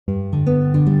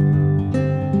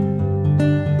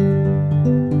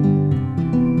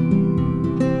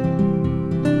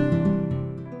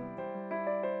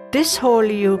This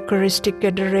Holy Eucharistic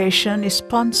Adoration is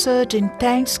sponsored in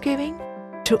thanksgiving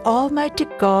to Almighty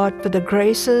God for the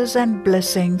graces and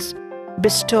blessings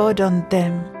bestowed on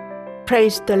them.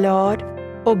 Praise the Lord.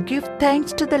 Oh, give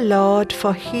thanks to the Lord,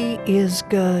 for He is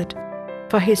good,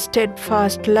 for His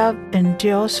steadfast love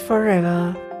endures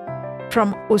forever.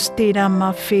 From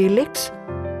Ustinamma Felix,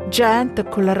 Jayanta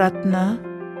Kularatna,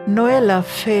 Noella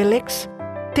Felix,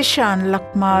 Tishan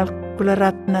Lakmal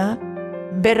Kularatna,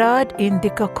 Berad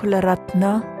Indika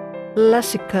Kularatna,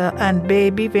 Lasika and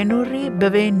baby Venuri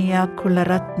Bavenia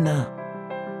Kularatna.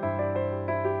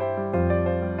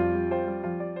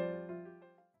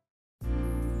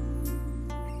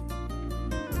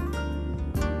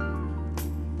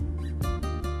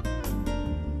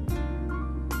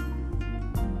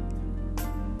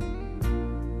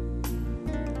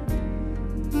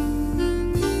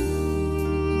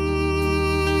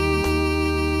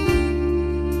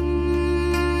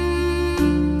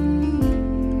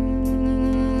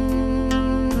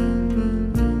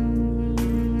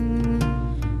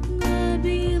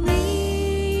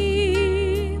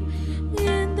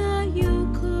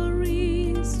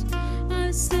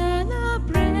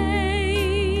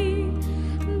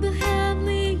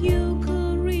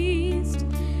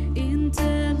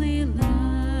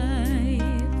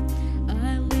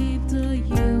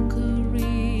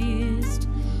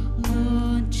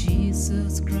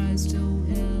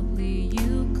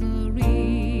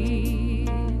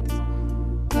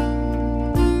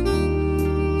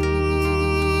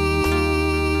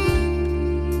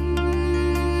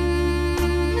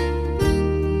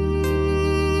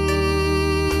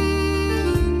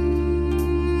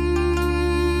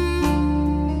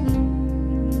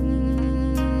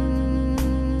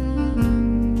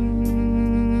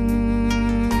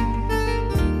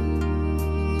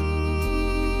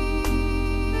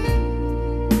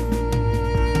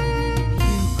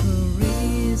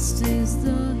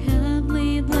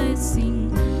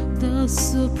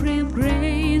 Supreme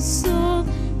grace of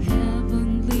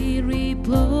heavenly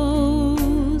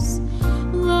repose,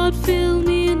 Lord, fill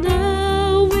me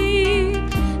now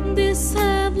with this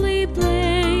heavenly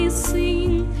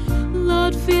blessing.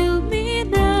 Lord, fill me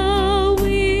now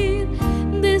with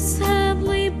this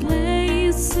heavenly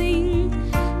blessing,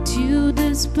 to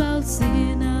dispel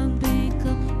sin and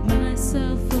become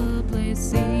myself a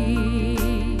blessing.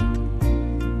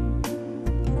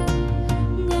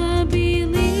 I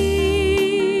believe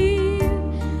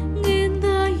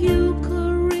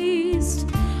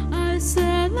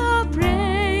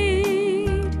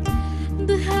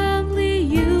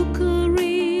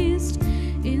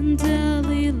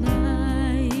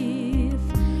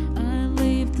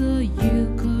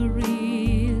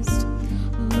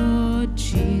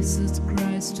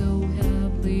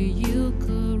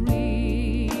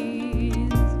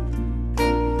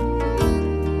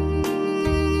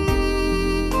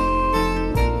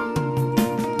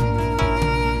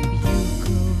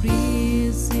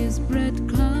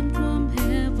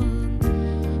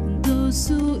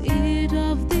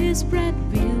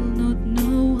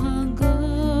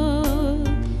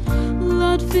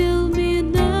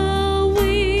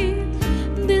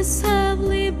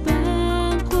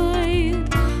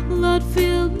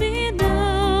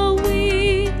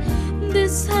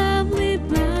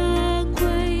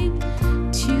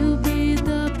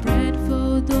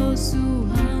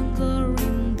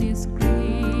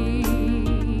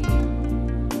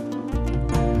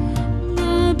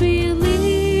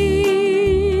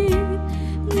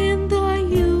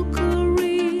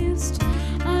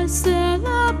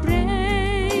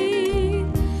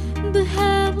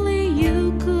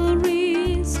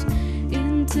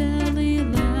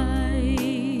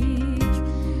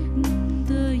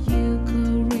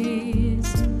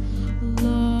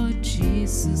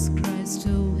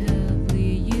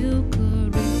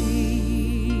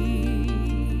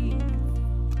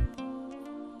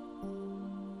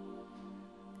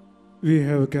we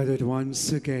have gathered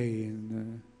once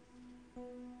again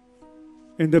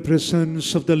in the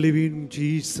presence of the living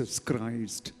Jesus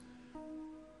Christ,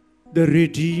 the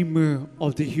Redeemer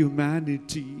of the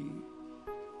humanity.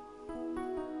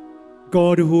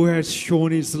 God, who has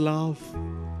shown His love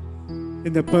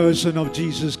in the person of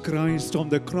Jesus Christ on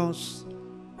the cross,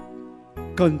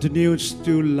 continues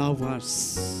to love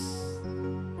us,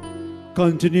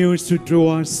 continues to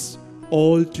draw us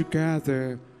all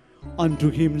together unto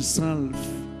Himself.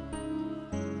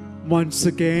 Once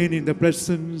again, in the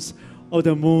presence of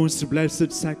the most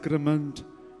blessed sacrament,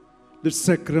 the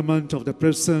sacrament of the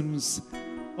presence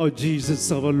of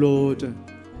Jesus our Lord,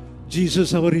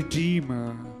 Jesus our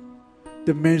Redeemer,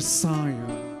 the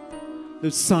Messiah,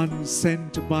 the Son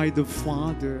sent by the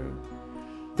Father,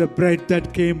 the bread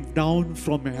that came down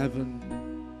from heaven,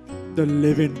 the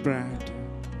living bread,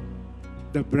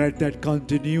 the bread that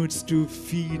continues to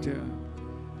feed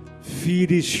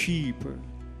His sheep,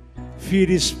 feed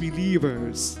His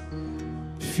believers,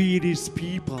 feed His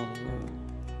people.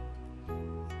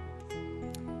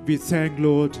 We thank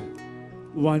Lord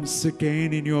once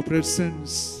again in your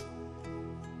presence.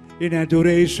 In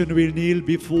adoration we kneel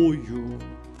before you.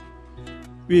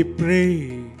 We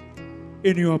pray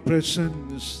in your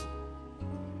presence,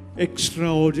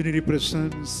 extraordinary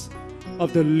presence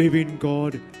of the living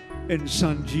God and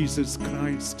Son Jesus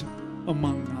Christ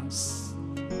among us.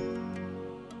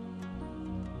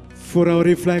 For our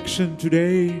reflection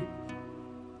today,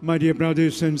 my dear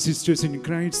brothers and sisters in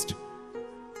Christ,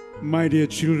 my dear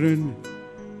children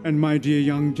and my dear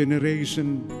young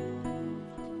generation,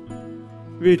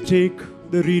 we take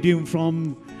the reading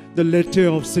from the letter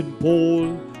of St.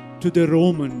 Paul to the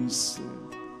Romans,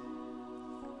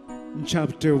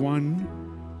 chapter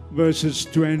 1, verses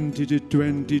 20 to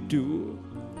 22.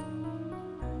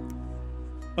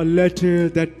 A letter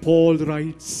that Paul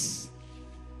writes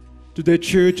to the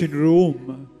church in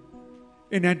Rome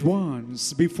in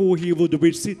advance before he would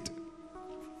visit.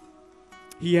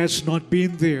 He has not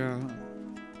been there.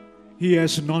 He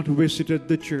has not visited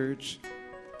the church.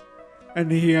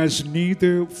 And he has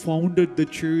neither founded the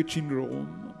church in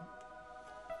Rome.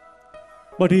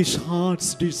 But his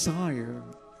heart's desire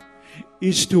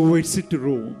is to visit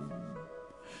Rome,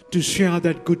 to share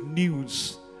that good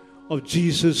news of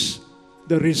Jesus,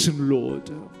 the risen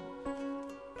Lord.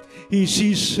 He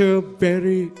sees a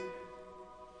very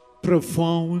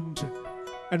profound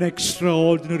and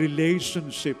extraordinary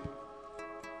relationship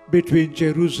between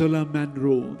Jerusalem and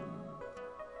Rome.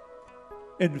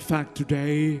 In fact,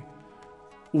 today,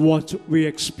 what we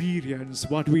experience,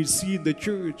 what we see in the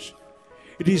church,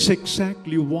 it is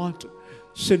exactly what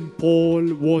St.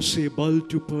 Paul was able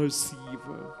to perceive.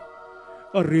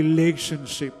 A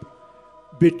relationship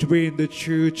between the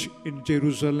church in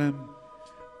Jerusalem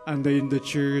and in the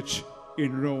church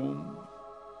in Rome.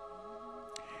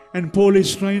 And Paul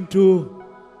is trying to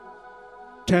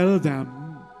tell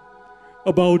them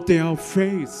about their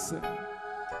faith,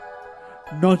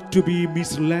 not to be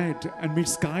misled and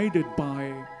misguided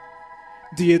by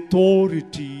the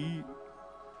authority,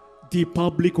 the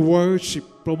public worship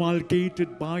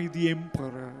promulgated by the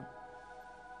emperor,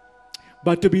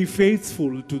 but to be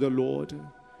faithful to the Lord,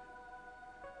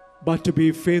 but to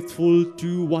be faithful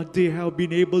to what they have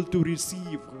been able to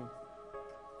receive,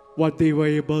 what they were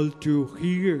able to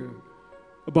hear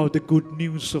about the good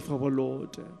news of our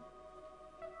Lord.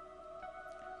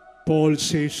 Paul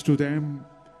says to them,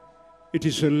 it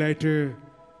is a letter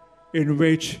in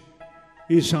which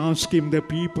he's asking the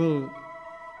people,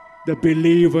 the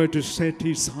believer, to set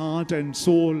his heart and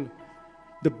soul,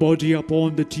 the body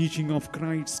upon the teaching of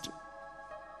Christ,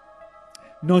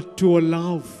 not to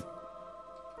allow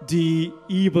the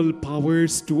evil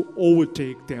powers to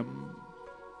overtake them.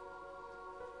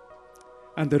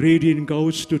 And the reading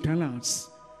goes to tell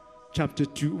us, chapter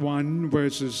 1,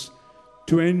 verses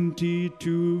 20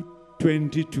 to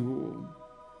 22.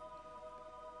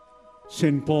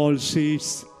 St. Paul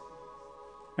says,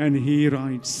 and he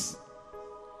writes,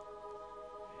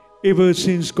 ever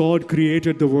since God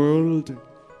created the world,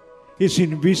 His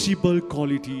invisible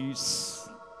qualities,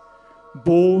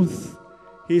 both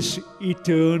His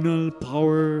eternal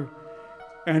power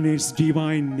and His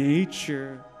divine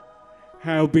nature,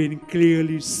 have been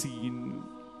clearly seen.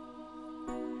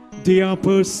 They are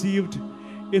perceived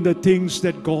in the things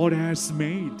that God has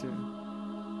made.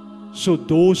 So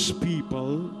those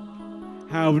people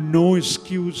have no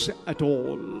excuse at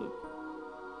all.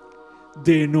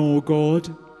 They know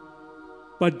God,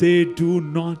 but they do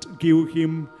not give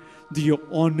Him the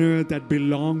honor that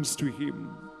belongs to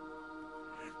Him.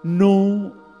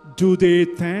 Nor do they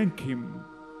thank Him.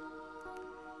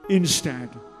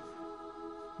 Instead,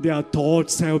 their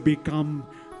thoughts have become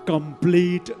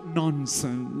complete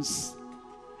nonsense,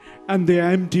 and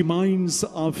their empty minds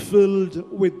are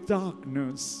filled with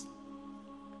darkness.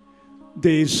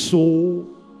 They saw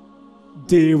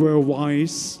they were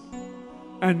wise,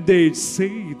 and they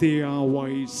say they are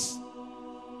wise,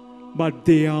 but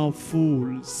they are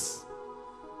fools.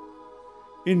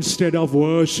 Instead of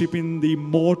worshipping the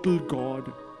immortal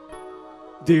God,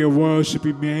 they worship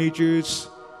images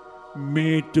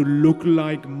made to look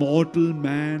like mortal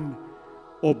man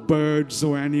or birds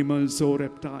or animals or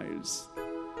reptiles.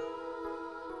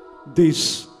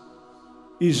 This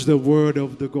is the word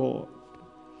of the God.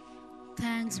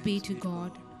 Thanks be to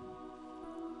God.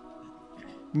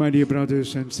 My dear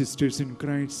brothers and sisters in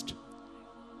Christ,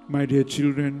 my dear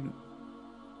children,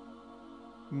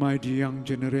 my dear young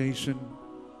generation.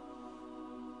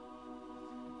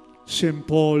 St.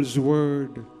 Paul's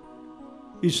word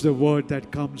is the word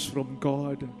that comes from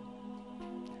God.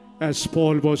 As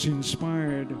Paul was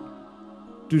inspired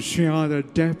to share the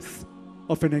depth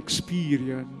of an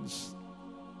experience,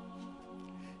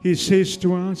 he says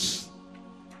to us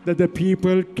that the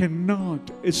people cannot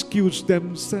excuse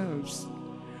themselves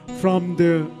from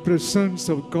the presence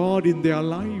of God in their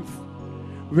life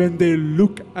when they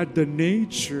look at the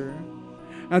nature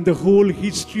and the whole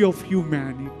history of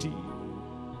humanity.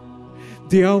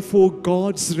 Therefore,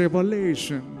 God's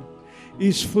revelation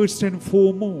is first and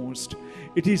foremost.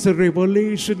 It is a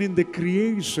revelation in the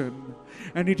creation,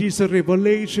 and it is a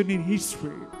revelation in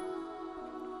history.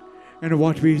 And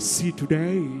what we see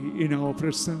today in our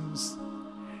presence,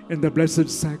 in the Blessed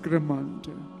Sacrament,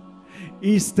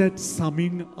 is that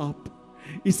summing up,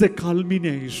 is a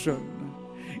culmination,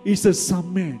 is a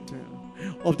summit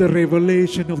of the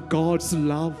revelation of God's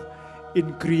love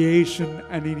in creation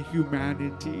and in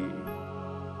humanity.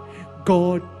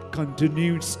 God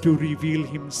continues to reveal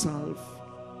Himself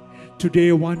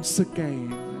today once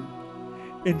again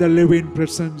in the living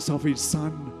presence of His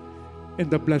Son, in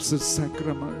the Blessed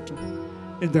Sacrament,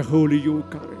 in the Holy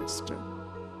Eucharist.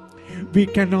 We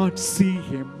cannot see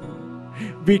Him,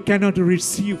 we cannot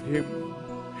receive Him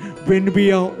when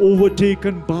we are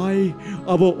overtaken by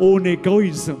our own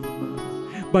egoism,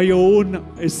 by our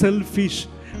own selfish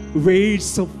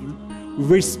ways of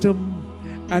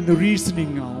wisdom and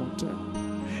reasoning out.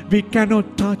 We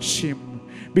cannot touch Him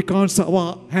because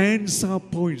our hands are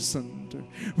poisoned.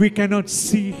 We cannot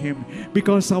see Him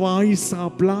because our eyes are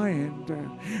blind.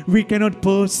 We cannot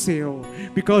perceive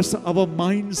because our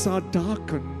minds are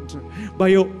darkened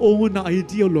by our own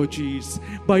ideologies,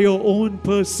 by our own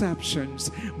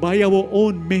perceptions, by our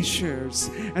own measures,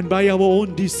 and by our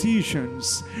own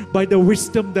decisions, by the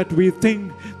wisdom that we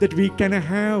think that we can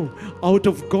have out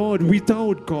of God,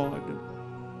 without God.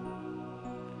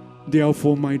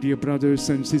 Therefore, my dear brothers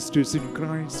and sisters in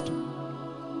Christ,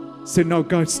 St.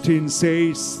 Augustine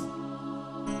says,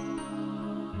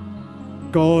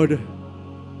 God,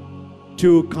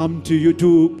 to come to you,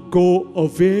 to go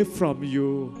away from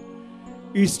you,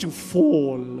 is to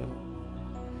fall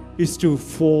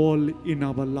in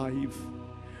our life.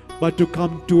 But to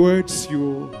come towards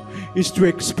you is to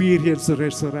experience the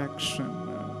resurrection.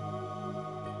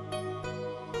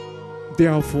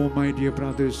 Therefore, my dear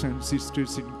brothers and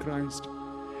sisters in Christ,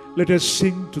 let us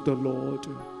sing to the Lord.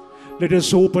 Let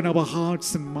us open our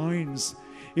hearts and minds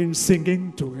in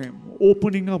singing to Him,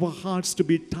 opening our hearts to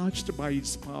be touched by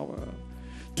His power,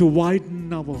 to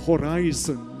widen our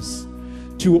horizons,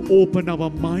 to open our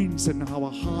minds and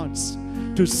our hearts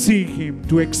to see Him,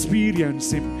 to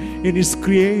experience Him in His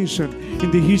creation,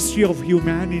 in the history of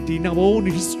humanity, in our own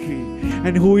history,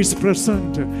 and who is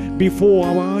present before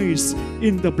our eyes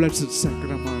in the Blessed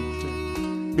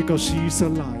Sacrament. Because He is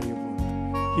alive.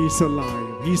 He is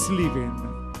alive. He is living.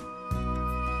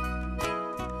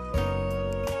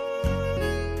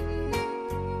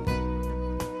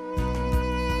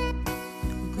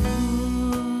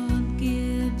 God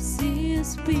gives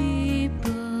His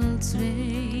people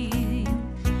strength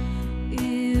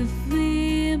if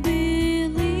we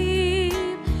believe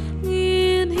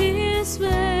in His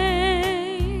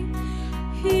way.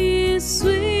 He is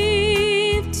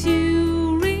swift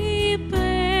to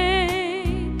repay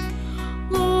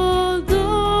all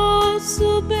those who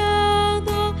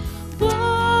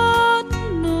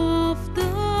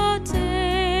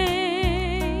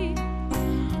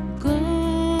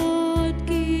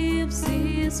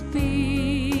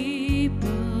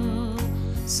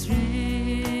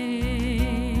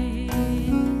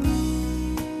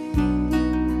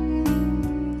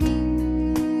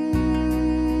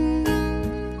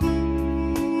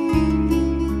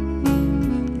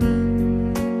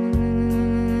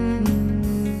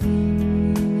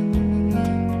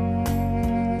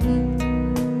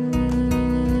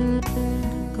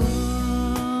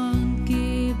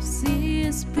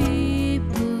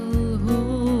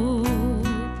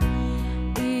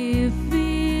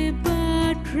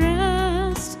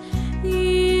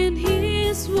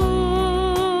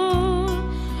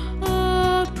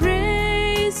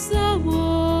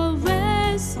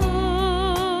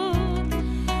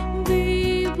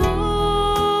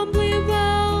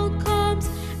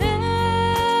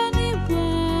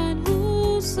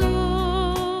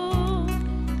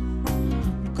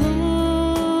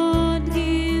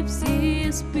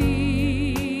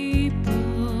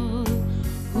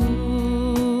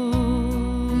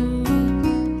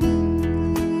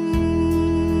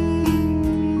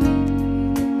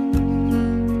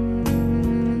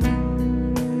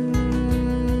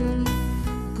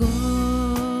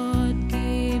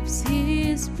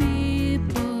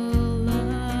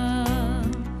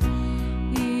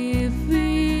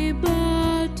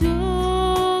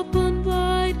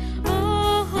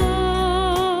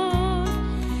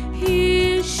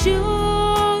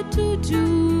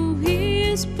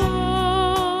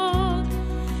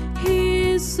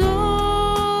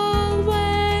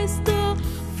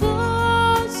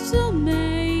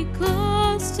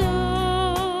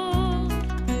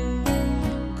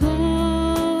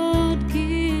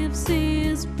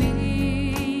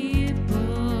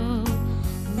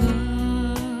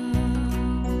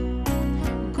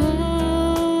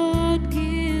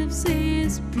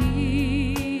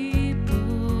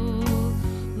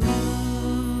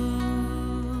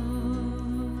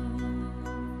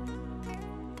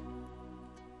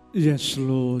Yes,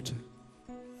 Lord.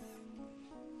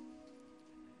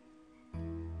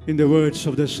 In the words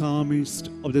of the psalmist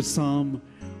of the Psalm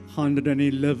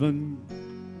 111,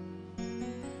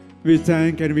 we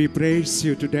thank and we praise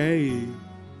you today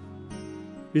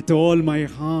with all my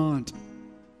heart.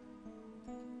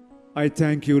 I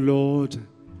thank you, Lord,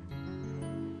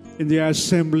 in the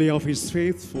assembly of his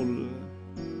faithful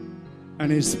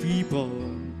and his people.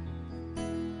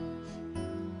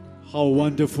 How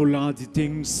wonderful are the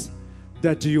things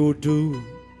that you do.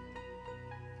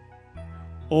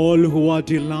 All who are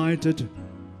delighted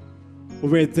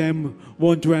with them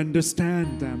want to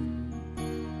understand them.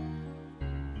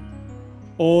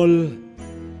 All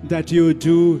that you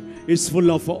do is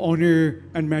full of honor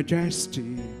and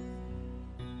majesty.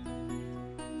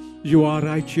 You are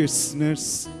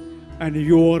righteousness, and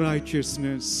your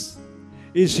righteousness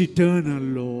is eternal,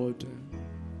 Lord.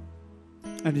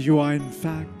 And you are in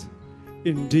fact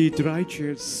indeed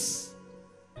righteous.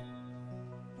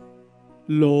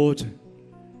 Lord,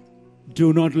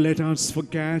 do not let us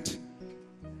forget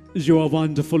your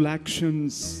wonderful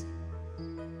actions.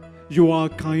 You are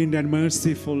kind and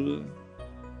merciful.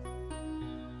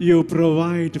 You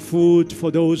provide food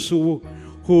for those who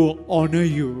honor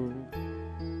you.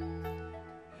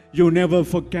 You never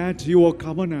forget your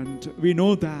covenant. We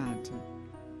know that.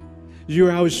 You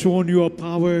have shown your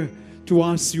power to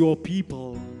us, your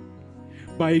people,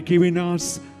 by giving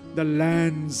us the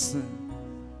lands,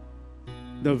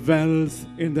 the wealth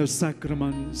in the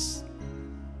sacraments,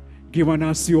 given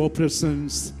us your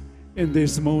presence in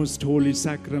this most holy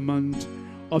sacrament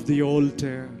of the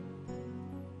altar.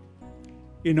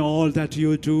 In all that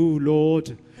you do,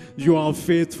 Lord, you are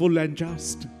faithful and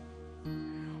just.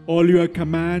 All your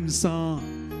commands are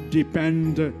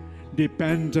dependable.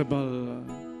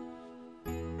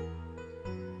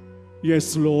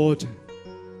 Yes, Lord,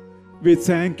 we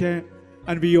thank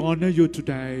and we honor you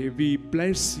today. We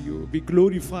bless you. We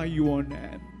glorify your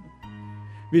name.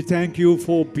 We thank you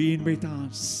for being with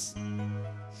us,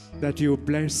 that you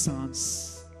bless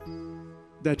us,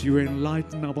 that you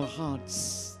enlighten our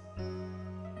hearts,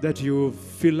 that you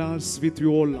fill us with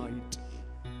your light,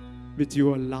 with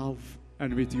your love,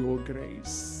 and with your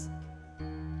grace.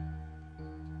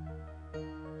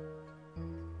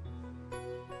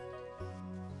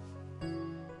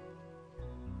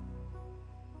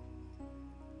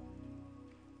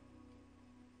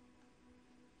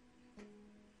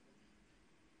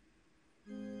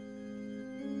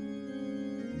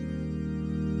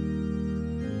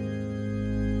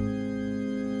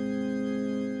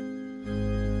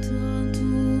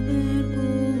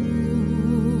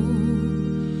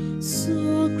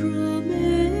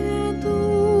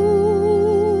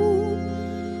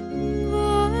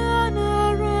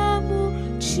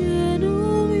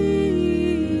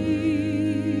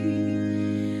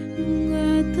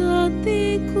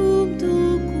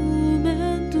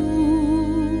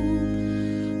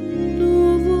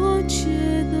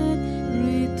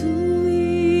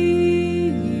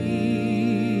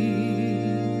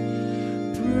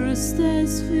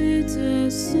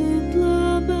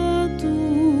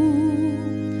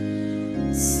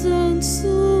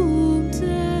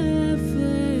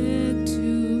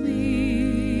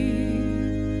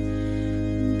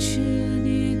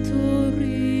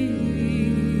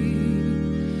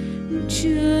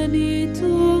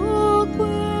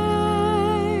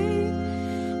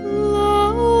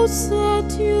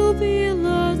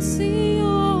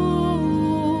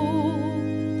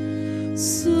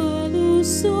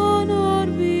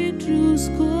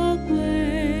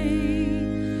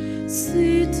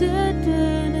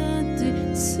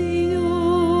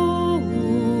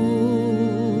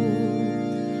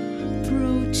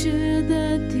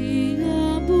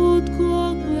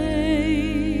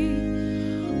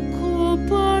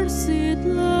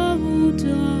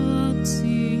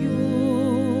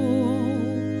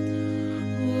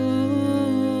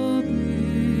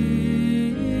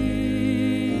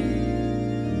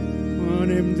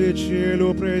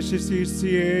 Precious is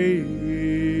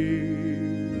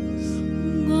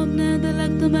Omne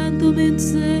delectamentum in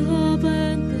se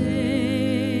habente.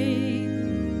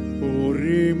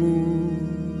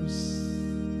 Oremus.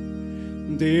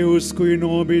 Deus qui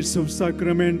nobis sub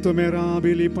sacramento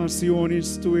mirabili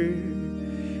passionis tue,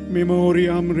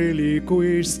 memoriam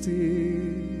reliquisti,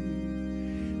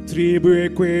 tribue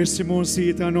quesimus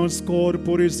ita nos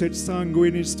corporis et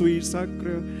sanguinis tui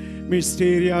sacra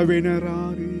mysteria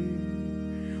venerari,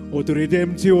 ut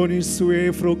redemptionis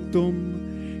sue fructum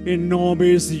in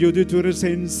nobis iuditur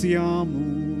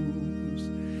sensiamus,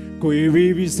 qui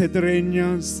vivis et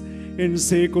regnas in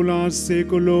saecula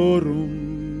saeculorum.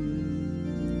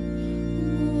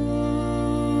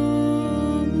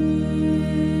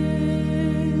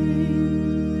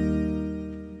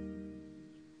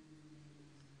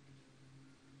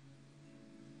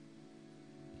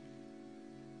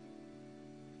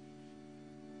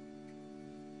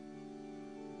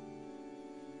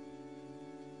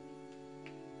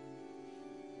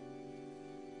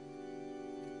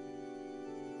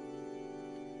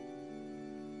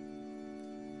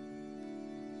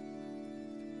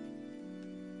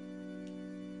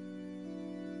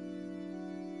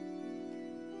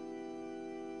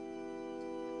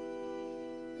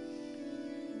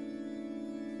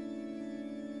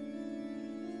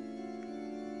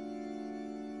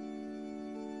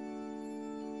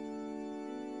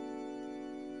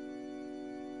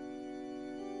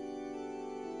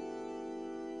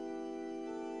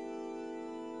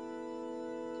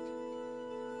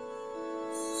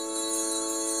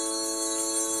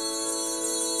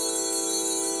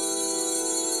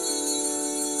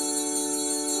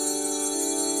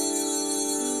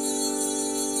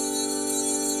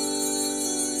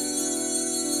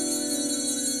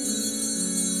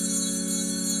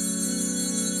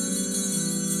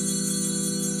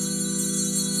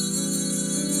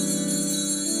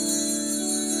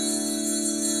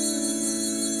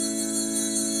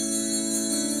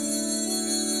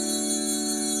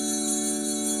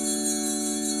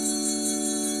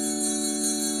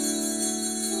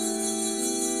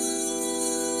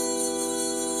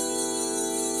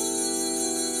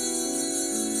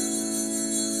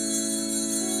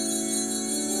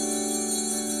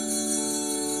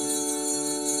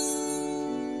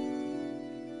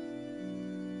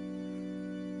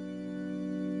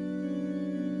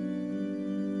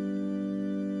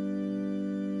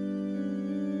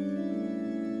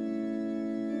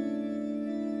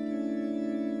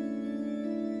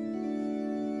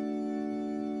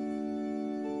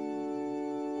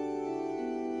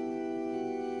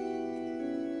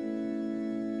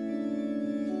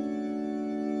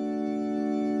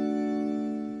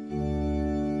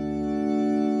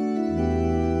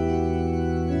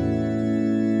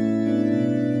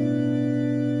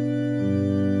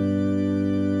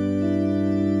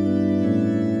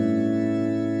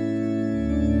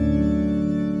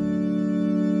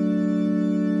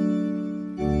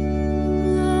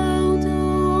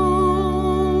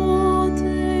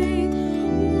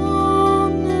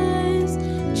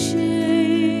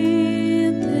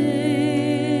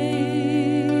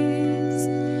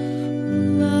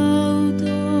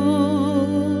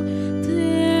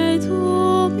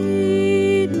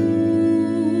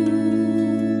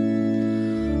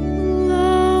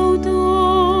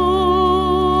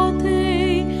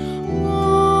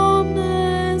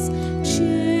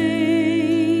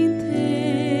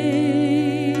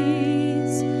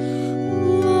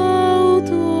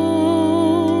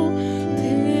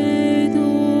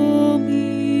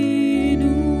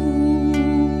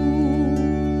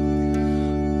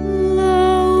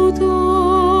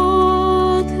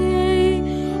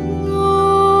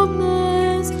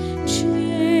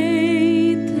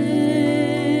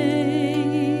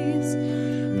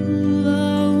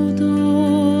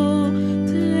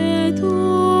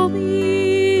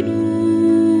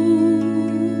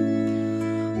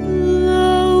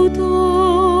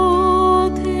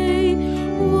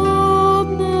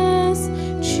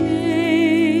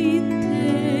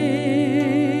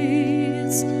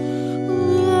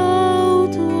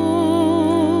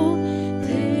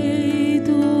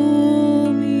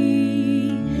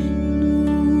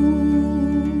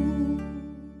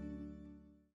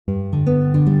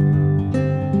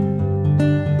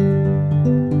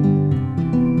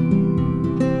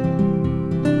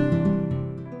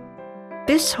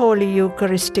 Holy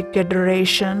Eucharistic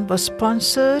Adoration was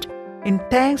sponsored in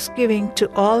thanksgiving to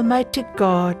Almighty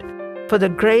God for the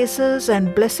graces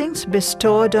and blessings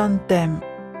bestowed on them.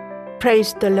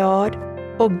 Praise the Lord.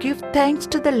 Oh, give thanks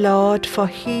to the Lord, for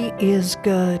He is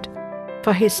good,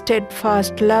 for His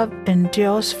steadfast love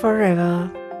endures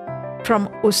forever. From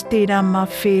Ustinamma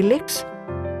Felix,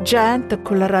 Jayanta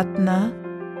Kularatna,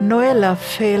 Noela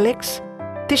Felix,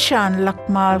 Tishan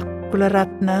Lakmal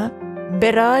Kularatna,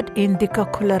 Berad Indika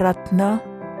Kularatna,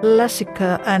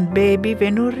 Lasika and baby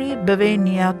Venuri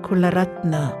Bavenia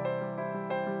Kularatna.